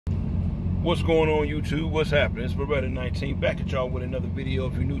What's going on, YouTube? What's happening? It's Beretta19 back at y'all with another video.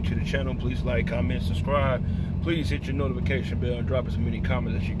 If you're new to the channel, please like, comment, subscribe. Please hit your notification bell and drop as many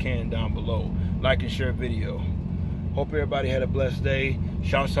comments as you can down below. Like and share video. Hope everybody had a blessed day.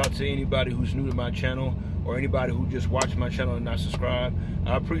 Shouts out to anybody who's new to my channel or anybody who just watched my channel and not subscribed.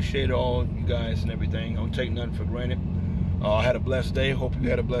 I appreciate all you guys and everything. I don't take nothing for granted. I had a blessed day. Hope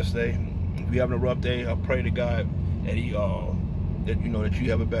you had a blessed day. If you're having a rough day, I pray to God that He that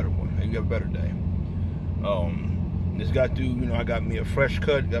you have a better one and you have a better day. Just got through, I got me a fresh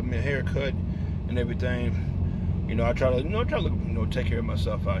cut, got me a haircut and everything. I try to take care of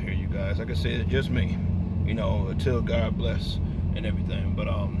myself out here, you guys. Like I said, it's just me, until God bless and everything. But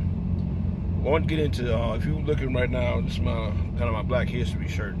I want to get into if you're looking right now, this is my Black History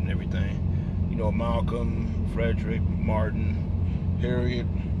shirt and everything. Malcolm, Frederick, Martin, Harriet,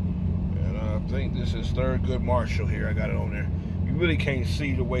 and I think this is Thurgood Marshall here. I got it on there. You really can't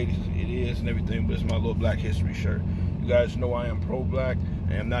see the way it is and everything, but it's my little Black History shirt. You guys know I am pro-black.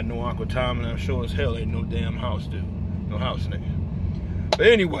 I am not no Uncle Tom, and I'm sure as hell ain't no damn house dude. No house nigga. But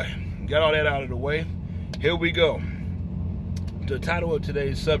anyway, got all that out of the way. Here we go. The title of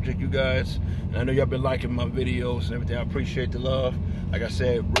today's subject, you guys, and I know y'all been liking my videos and everything. I appreciate the love. Like I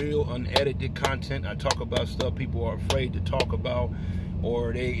said, real unedited content. I talk about stuff people are afraid to talk about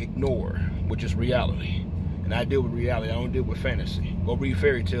or they ignore, which is reality. And I deal with reality. I don't deal with fantasy. Go read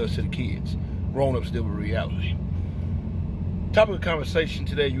fairy tales to the kids. Grown-ups deal with reality. Topic of conversation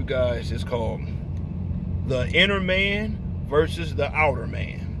today, you guys, is called the inner man versus the outer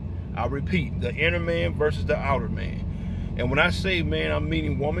man. I repeat, the inner man versus the outer man. And when I say man, I'm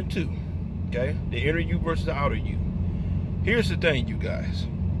meaning woman too. Okay? The inner you versus the outer you. Here's the thing, you guys.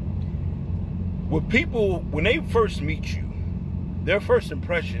 With people, when they first meet you, their first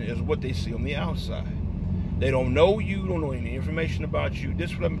impression is what they see on the outside. They don't know you, don't know any information about you. This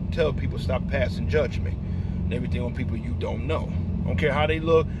is what I'm telling people: stop passing judgment and everything on people you don't know. I don't care how they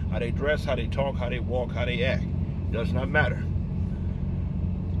look, how they dress, how they talk, how they walk, how they act. It does not matter.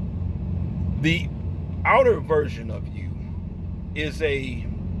 The outer version of you is a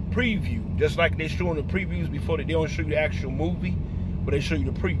preview, just like they show in the previews before they don't show you the actual movie, but they show you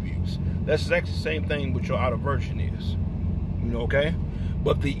the previews. That's exactly the same thing what your outer version is. Okay?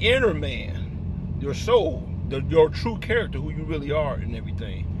 But the inner man, your soul, your true character, who you really are and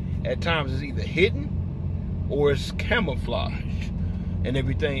everything, at times is either hidden or it's camouflaged and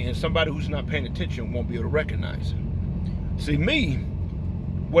everything, and somebody who's not paying attention won't be able to recognize it. See, me,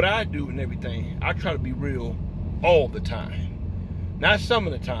 what I do and everything, I try to be real all the time. Not some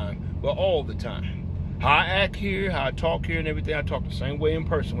of the time, but all the time. How I act here, how I talk here and everything, I talk the same way in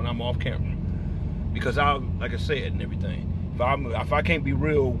person when I'm off camera. Because like I said and everything, if I can't be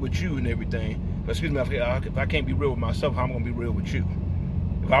real with you and everything, excuse me, if I can't be real with myself, how am I going to be real with you?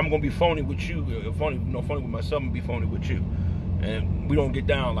 If I'm going to be phony with you, phony with myself, I'm going to be phony with you. And we don't get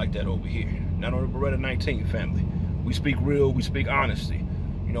down like that over here. Not on the Beretta19 family. We speak real, we speak honesty.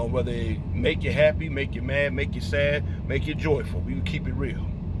 Whether it make you happy, make you mad, make you sad, make you joyful, we keep it real.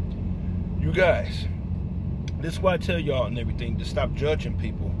 You guys, this is why I tell y'all and everything to stop judging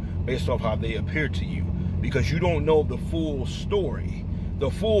people based off how they appear to you. Because you don't know the full story,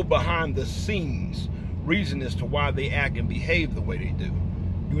 the full behind the scenes reason as to why they act and behave the way they do.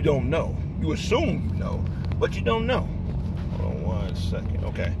 You don't know. You assume you know, but you don't know. Hold on 1 second.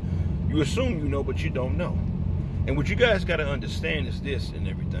 Okay. You assume you know, but you don't know. And what you guys got to understand is this and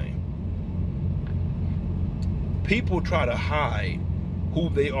everything. People try to hide who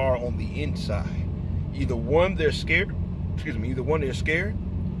they are on the inside. Either one, they're scared. Either one, they're scared.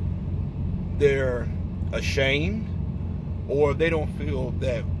 They're ashamed, or they don't feel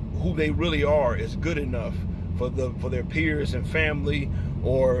that who they really are is good enough for their peers and family,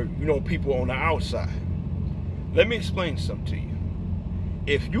 or people on the outside. Let me explain something to you.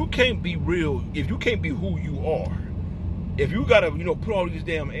 If you can't be real, if you can't be who you are, if you gotta put all these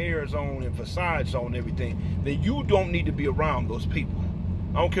damn airs on and facades on and everything, then you don't need to be around those people.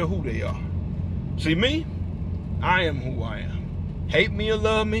 I don't care who they are. See me? I am who I am. Hate me or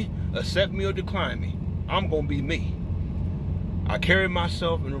love me, accept me or decline me, I'm gonna be me. I carry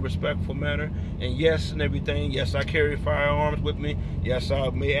myself in a respectful manner, and yes, and everything. Yes, I carry firearms with me. Yes, I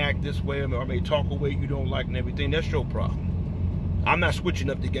may act this way, or I may talk a way you don't like and everything. That's your problem. I'm not switching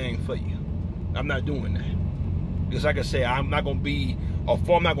up the game for you. I'm not doing that. Because like I say, I'm not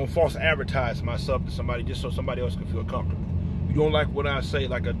gonna false advertise myself to somebody just so somebody else can feel comfortable. You don't like what I say,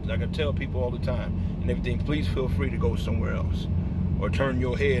 like I tell people all the time and everything, please feel free to go somewhere else or turn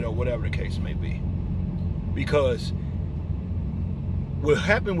your head or whatever the case may be. Because what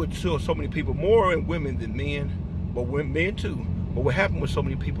happened with so many people, more in women than men, but men too, But what happened with so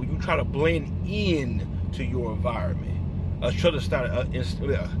many people, you try to blend in to your environment. Try to start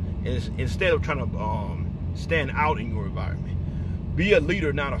instead of trying to stand out in your environment. Be a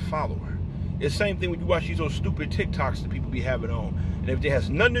leader, not a follower. It's the same thing when you watch those stupid TikToks that people be having on. And if it has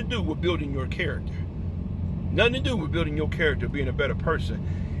nothing to do with building your character, nothing to do with building your character, being a better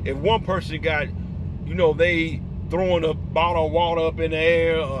person. If one person got, they throwing a bottle of water up in the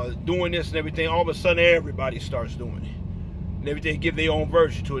air, doing this and everything, all of a sudden everybody starts doing it. And everything, give their own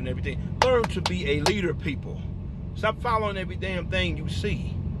version to it and everything. Learn to be a leader, people. Stop following every damn thing you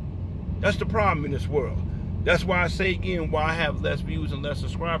see. That's the problem in this world. That's why I say again, why I have less views and less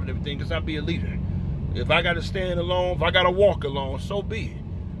subscribers and everything, because I be a leader. If I got to stand alone, if I got to walk alone, so be it.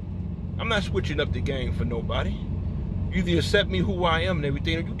 I'm not switching up the game for nobody. You either accept me who I am and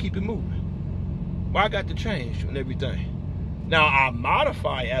everything, or you keep it moving. Well, I got to change and everything. Now, I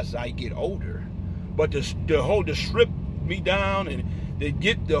modify as I get older, but to strip me down and to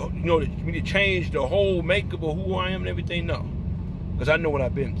get to change the whole makeup of who I am and everything, no. Because I know what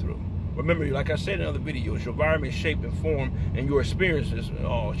I've been through. Remember, like I said in other videos, your environment shape and form, and your experiences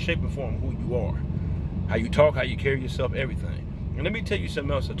shape and form who you are. How you talk, how you carry yourself, everything. And let me tell you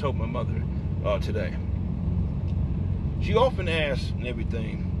something else I told my mother today. She often asks and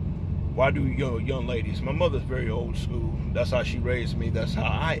everything, why do young ladies? My mother's very old school. That's how she raised me. That's how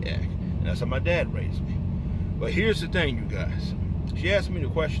I act. And that's how my dad raised me. But here's the thing, you guys. She asked me the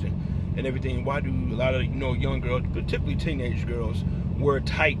question and everything, why do a lot of young girls, particularly teenage girls, wear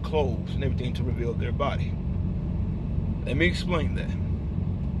tight clothes and everything to reveal their body? Let me explain that.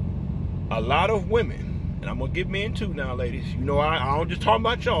 A lot of women, and I'm going to get men too now, ladies. I don't just talk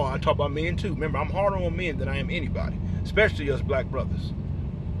about y'all. I talk about men too. Remember, I'm harder on men than I am anybody, especially us black brothers.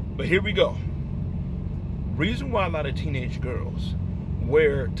 But here we go. Reason why a lot of teenage girls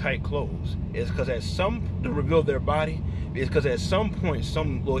wear tight clothes is because to reveal their body, is because at some point,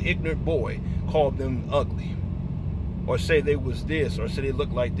 some little ignorant boy called them ugly, or say they was this, or say they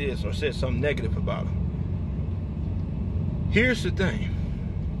looked like this, or said something negative about them. Here's the thing.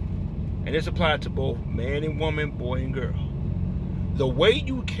 And this applies to both man and woman, boy and girl. The way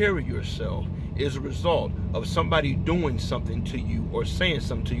you carry yourself is a result of somebody doing something to you or saying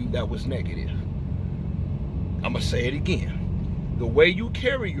something to you that was negative. I'm going to say it again. The way you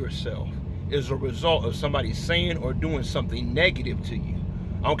carry yourself is a result of somebody saying or doing something negative to you.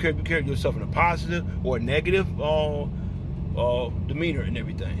 I don't care if you carry yourself in a positive or a negative demeanor and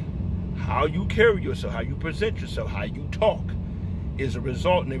everything. How you carry yourself, how you present yourself, how you talk is a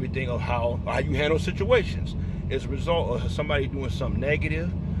result and everything of how you handle situations. Is a result of somebody doing something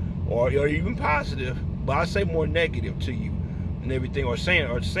negative or even positive, but I say more negative to you and everything, or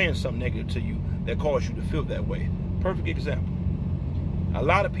saying something negative to you that caused you to feel that way. Perfect example. A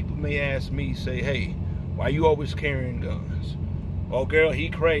lot of people may ask me, say, hey, why you always carrying guns? Oh, girl, he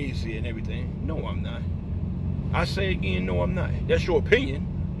crazy and everything. No, I'm not. I say again, no, I'm not. That's your opinion,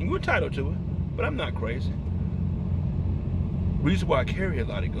 and you're entitled to it, but I'm not crazy. Reason why I carry a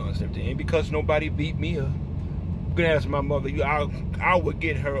lot of guns and everything ain't because nobody beat me up. I'm gonna ask my mother. I would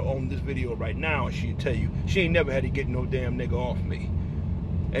get her on this video right now, and she'd tell you she ain't never had to get no damn nigga off me.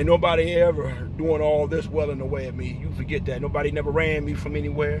 Ain't nobody ever doing all this well in the way of me. You forget that. Nobody never ran me from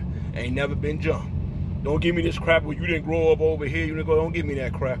anywhere. Ain't never been jumped. Don't give me this crap where you didn't grow up over here. Don't give me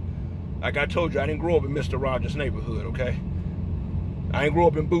that crap. Like I told you, I didn't grow up in Mr. Rogers' neighborhood, okay? I ain't grow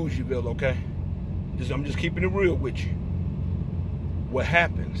up in Bougieville, okay? I'm just keeping it real with you. What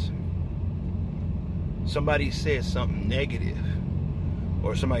happens? Somebody says something negative,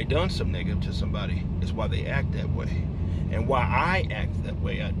 or somebody done something negative to somebody, is why they act that way. And why I act that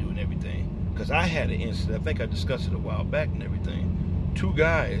way I do and everything. Because I had an incident, I think I discussed it a while back and everything. 2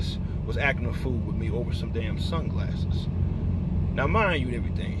 guys was acting a fool with me over some damn sunglasses. Now mind you and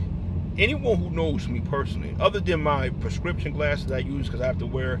everything, anyone who knows me personally, other than my prescription glasses I use because I have to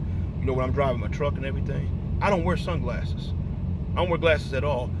wear, when I'm driving my truck and everything, I don't wear sunglasses. I don't wear glasses at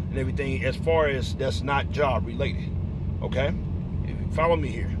all and everything, as far as that's not job related. Okay? If you follow me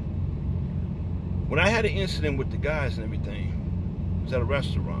here. When I had an incident with the guys and everything, it was at a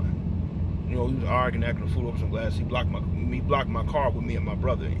restaurant. He was arguing, acting a fool over some glasses. He blocked my car with me and my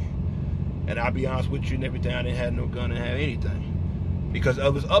brother in. And I'll be honest with you and everything, I didn't have no gun, I didn't have anything. Because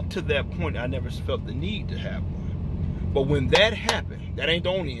it was up to that point, I never felt the need to have one. But when that happened, that ain't the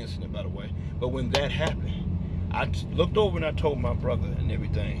only incident, by the way, but when that happened, I looked over and I told my brother and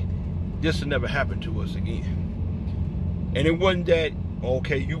everything, this will never happen to us again. And it wasn't that,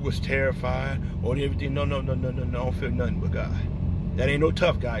 okay, you was terrified or everything. No, I don't feel nothing but God. That ain't no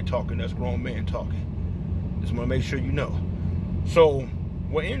tough guy talking, that's grown man talking. Just want to make sure you know. So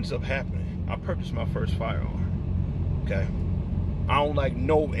what ends up happening, I purchased my first firearm, okay? I don't like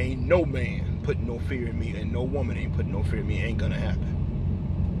ain't no man putting no fear in me, and no woman ain't putting no fear in me. Ain't gonna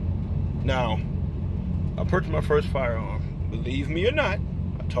happen. Now, I purchased my first firearm. Believe me or not,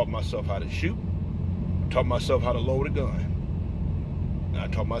 I taught myself how to shoot. I taught myself how to load a gun. And I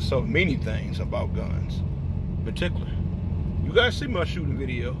taught myself many things about guns, in particular. You guys see my shooting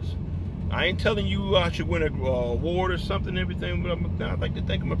videos. I ain't telling you I should win a award or something and everything, but I like to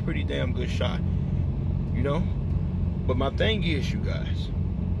think I'm a pretty damn good shot, you know? But my thing is, you guys,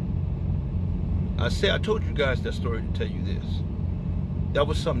 I told you guys that story to tell you this. That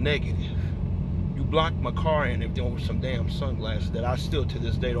was some negative. You blocked my car and everything over some damn sunglasses that I still to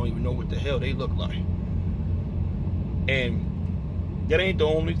this day don't even know what the hell they look like. And that ain't the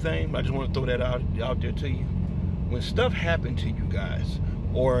only thing. I just want to throw that out there to you. When stuff happened to you guys,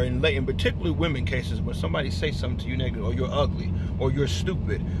 or in particularly women cases, when somebody say something to you negative, or you're ugly, or you're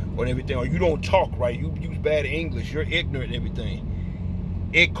stupid, or everything, or you don't talk right, you use bad English, you're ignorant and everything,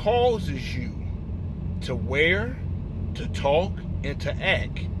 it causes you to wear, to talk, and to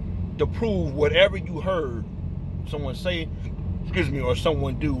act to prove whatever you heard someone say, or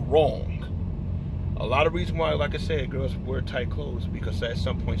someone do wrong. A lot of reason why, like I said, girls wear tight clothes, because at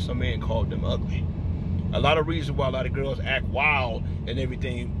some point some man called them ugly. A lot of reasons why a lot of girls act wild and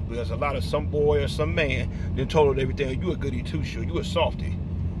everything, because some boy or some man then told her everything, you a goody two shoe, you a softy,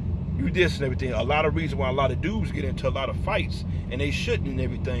 you this and everything. A lot of reasons why a lot of dudes get into a lot of fights, and they shouldn't and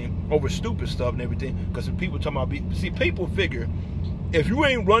everything, over stupid stuff and everything, because people talking about, see, people figure, if you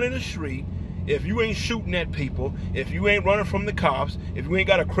ain't running the street, if you ain't shooting at people, if you ain't running from the cops, if you ain't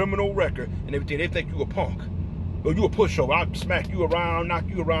got a criminal record and everything, they think you a punk. Or you a pushover. I'll smack you around, knock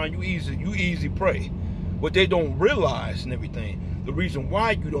you around, you easy prey. What they don't realize and everything, the reason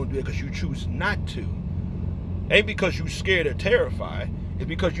why you don't do it, because you choose not to. Ain't because you scared or terrified. It's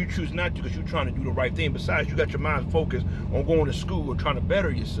because you choose not to, because you're trying to do the right thing. Besides, you got your mind focused on going to school or trying to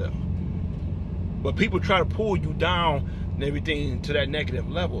better yourself. But people try to pull you down and everything to that negative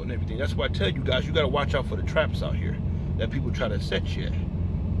level and everything. That's why I tell you guys, you got to watch out for the traps out here that people try to set you at.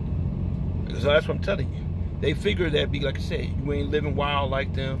 So that's what I'm telling you. They figure that, like I said, you ain't living wild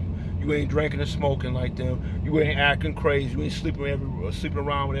like them. You ain't drinking and smoking like them. You ain't acting crazy. You ain't sleeping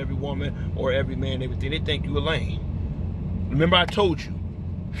around with every woman or every man and everything. They think you a lame. Remember I told you,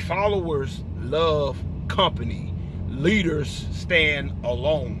 followers love company. Leaders stand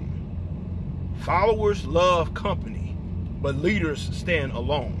alone. Followers love company, but leaders stand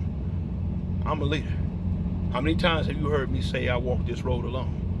alone. I'm a leader. How many times have you heard me say I walk this road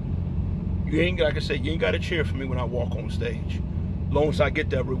alone? You ain't, like I said, you ain't got to cheer for me when I walk on stage. As long as I get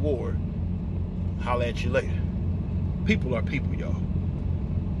that reward, holla at you later. People are people, y'all.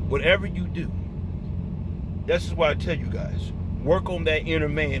 Whatever you do, this is why I tell you guys, work on that inner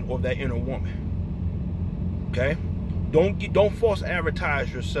man or that inner woman. Okay? Don't false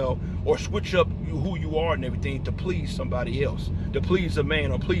advertise yourself or switch up who you are and everything to please somebody else, to please a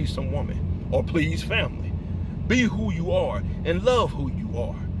man or please some woman or please family. Be who you are and love who you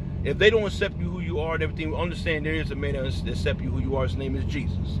are. If they don't accept you who you are and everything, understand there is a man that accepts you who you are. His name is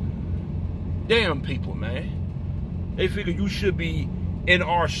Jesus. Damn people, man. They figure you should be in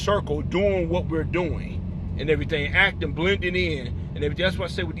our circle doing what we're doing and everything, acting, blending in and everything. That's what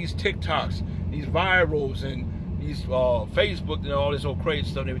I say with these TikToks, these virals and these Facebook and all this old crazy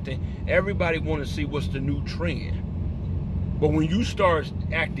stuff and everything. Everybody want to see what's the new trend. But when you start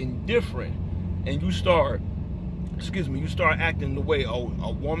acting different and you start acting the way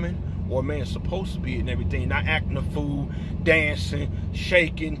a woman or a man is supposed to be and everything, not acting a fool, dancing,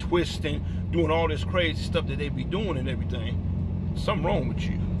 shaking, twisting, doing all this crazy stuff that they be doing and everything, something wrong with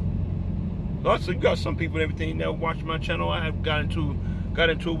you. Also, you got some people and everything that watch my channel, I have got into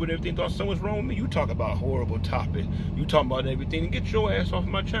it with everything, thought something was wrong with me. You talk about horrible topic, you talking about everything, and get your ass off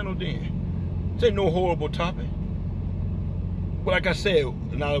my channel then. This ain't no horrible topic. But like I said,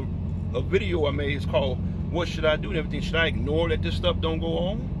 now a video I made is called What Should I Do and everything. Should I ignore that this stuff don't go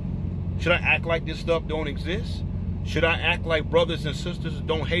on? Should I act like this stuff don't exist? Should I act like brothers and sisters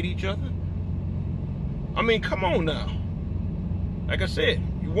don't hate each other? I mean, come on now. Like I said,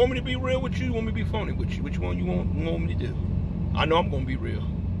 you want me to be real with you? You want me to be phony with you? Which one you want me to do? I know I'm going to be real.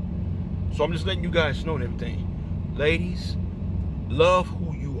 So I'm just letting you guys know and everything. Ladies, love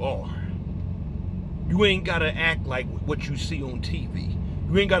who you are. You ain't got to act like what you see on TV.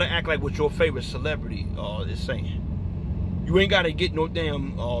 You ain't got to act like what your favorite celebrity is saying. You ain't got to get no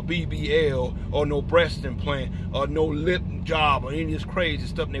damn BBL or no breast implant or no lip job or any of this crazy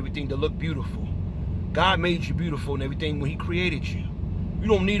stuff and everything to look beautiful. God made you beautiful and everything when he created you. You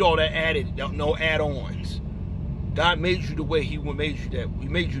don't need all that no add-ons. God made you the way he made you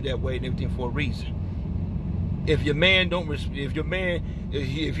that way and everything for a reason. If your man don't, if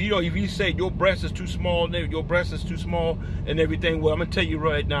you say your breast is too small, your breast is too small and everything, well, I'm gonna tell you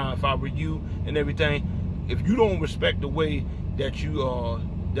right now, if I were you and everything, if you don't respect the way that you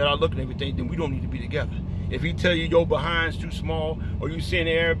that I look and everything, then we don't need to be together. If he tell you your behind's too small, or you seeing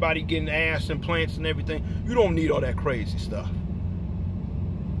everybody getting ass implants and everything, you don't need all that crazy stuff.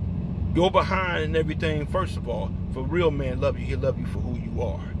 Your behind and everything, first of all, for real man love you, he'll love you for who you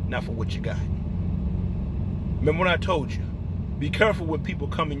are, not for what you got. Remember when I told you, be careful when people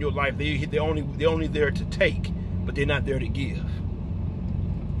come in your life. They're only there to take, but they're not there to give.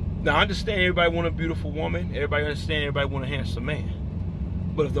 Now I understand everybody want a beautiful woman. Everybody understand everybody want a handsome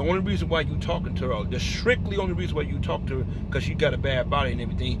man. But if the only reason why you talking to her, the strictly only reason why you talk to her because she got a bad body and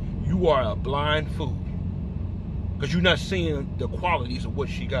everything, you are a blind fool. Because you're not seeing the qualities of what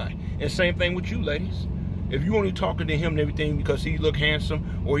she got. And same thing with you, ladies. If you only talking to him and everything because he look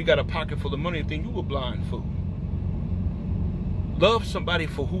handsome or he got a pocket full of money, then you a blind fool. Love somebody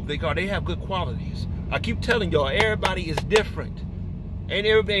for who they are. They have good qualities. I keep telling y'all, everybody is different.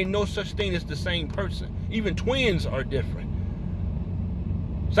 Ain't no such thing as the same person. Even twins are different.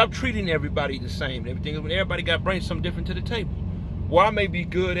 Stop treating everybody the same and everything. When everybody got bring something different to the table. Well, I may be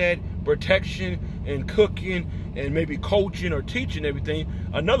good at protection and cooking and maybe coaching or teaching everything.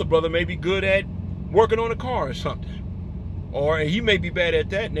 Another brother may be good at working on a car or something. Or he may be bad at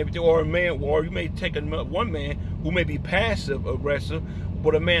that and everything. Or a man, or you may take one man who may be passive aggressive,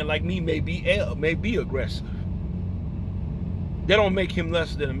 but a man like me may be aggressive. That don't make him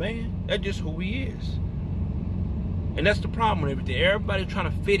less than a man. That's just who he is. And that's the problem with everything. Everybody trying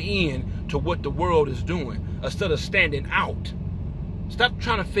to fit in to what the world is doing instead of standing out. Stop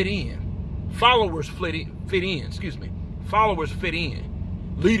trying to fit in. Followers fit in. Excuse me. Followers fit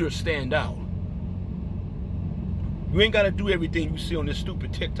in. Leaders stand out. You ain't got to do everything you see on this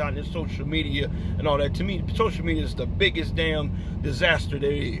stupid TikTok and this social media and all that. To me, social media is the biggest damn disaster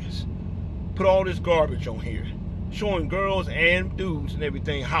there is. Put all this garbage on here. Showing girls and dudes and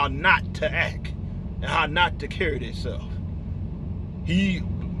everything how not to act. And how not to carry themselves.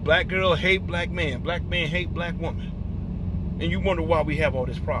 Black girl hate black man. Black man hate black woman. And you wonder why we have all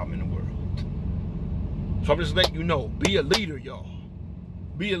this problem in the world. So I'm just letting you know, be a leader, y'all.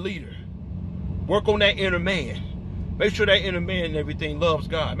 Be a leader. Work on that inner man. Make sure that inner man and everything loves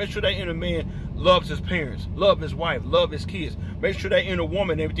God. Make sure that inner man loves his parents, love his wife, love his kids. Make sure that inner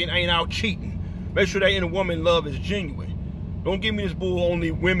woman and everything ain't out cheating. Make sure that inner woman love is genuine. Don't give me this bull,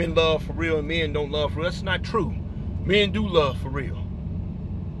 only women love for real and men don't love for real. That's not true. Men do love for real.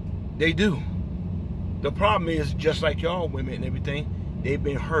 They do. The problem is, just like y'all women and everything, they've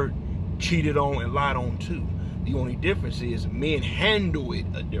been hurt, cheated on, and lied on too. The only difference is men handle it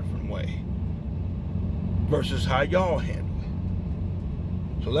a different way versus how y'all handle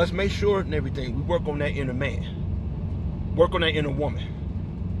it. So let's make sure and everything, we work on that inner man. Work on that inner woman.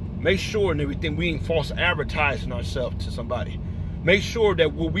 Make sure and everything we ain't false advertising ourselves to somebody. Make sure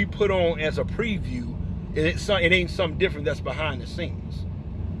that what we put on as a preview, it ain't something different that's behind the scenes.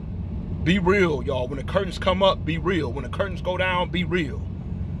 Be real, y'all. When the curtains come up, be real. When the curtains go down, be real.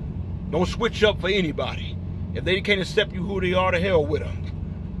 Don't switch up for anybody. If they can't accept you who they are, to hell with them.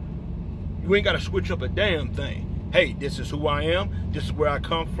 You ain't got to switch up a damn thing. Hey, this is who I am. This is where I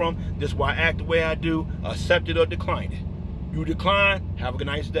come from. This is why I act the way I do. Accept it or decline it. You decline, have a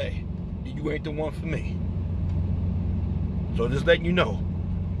nice day. You ain't the one for me. So just letting you know,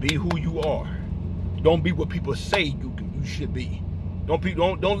 be who you are. Don't be what people say you should be.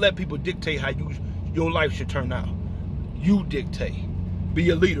 Don't let people dictate how your life should turn out. You dictate. Be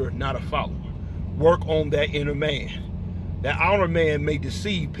a leader, not a follower. Work on that inner man. That outer man may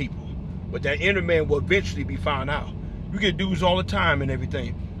deceive people, but that inner man will eventually be found out. You get dudes all the time and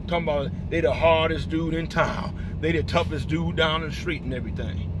everything talking about they the hardest dude in town. They the toughest dude down the street and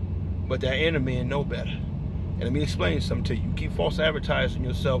everything. But that inner man know better. And let me explain something to you. You keep false advertising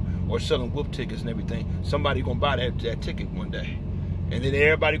yourself or selling whoop tickets and everything, somebody gonna buy that ticket one day. And then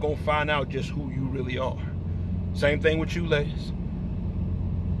everybody gonna find out just who you really are. Same thing with you ladies.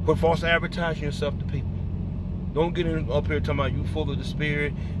 Quit false advertising yourself to people. Don't get up here talking about you full of the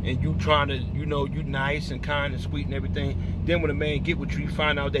spirit and you trying to, you nice and kind and sweet and everything. Then when a man get with you, you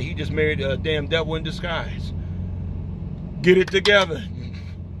find out that he just married a damn devil in disguise. Get it together.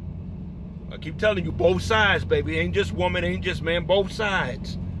 I keep telling you, both sides, baby. Ain't just woman, ain't just man, both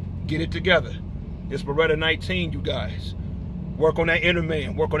sides. Get it together. It's Beretta 19, you guys. Work on that inner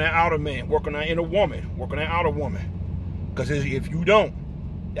man. Work on that outer man. Work on that inner woman. Work on that outer woman. Because if you don't,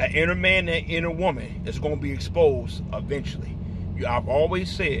 that inner man, that inner woman is going to be exposed eventually. I've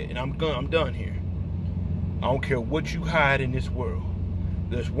always said, and I'm done here. I don't care what you hide in this world.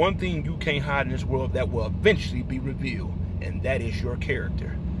 There's one thing you can't hide in this world that will eventually be revealed, and that is your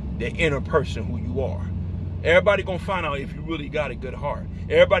character, the inner person who you are. Everybody gonna find out if you really got a good heart.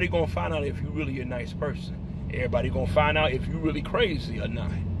 Everybody gonna find out if you really a nice person. Everybody gonna find out if you really crazy or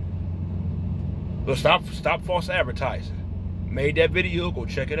not. But stop false advertising. Made that video, go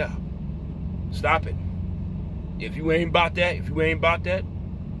check it out. Stop it. If you ain't about that,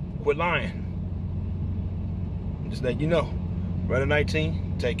 quit lying. Just let you know. Brother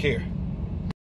 19, take care.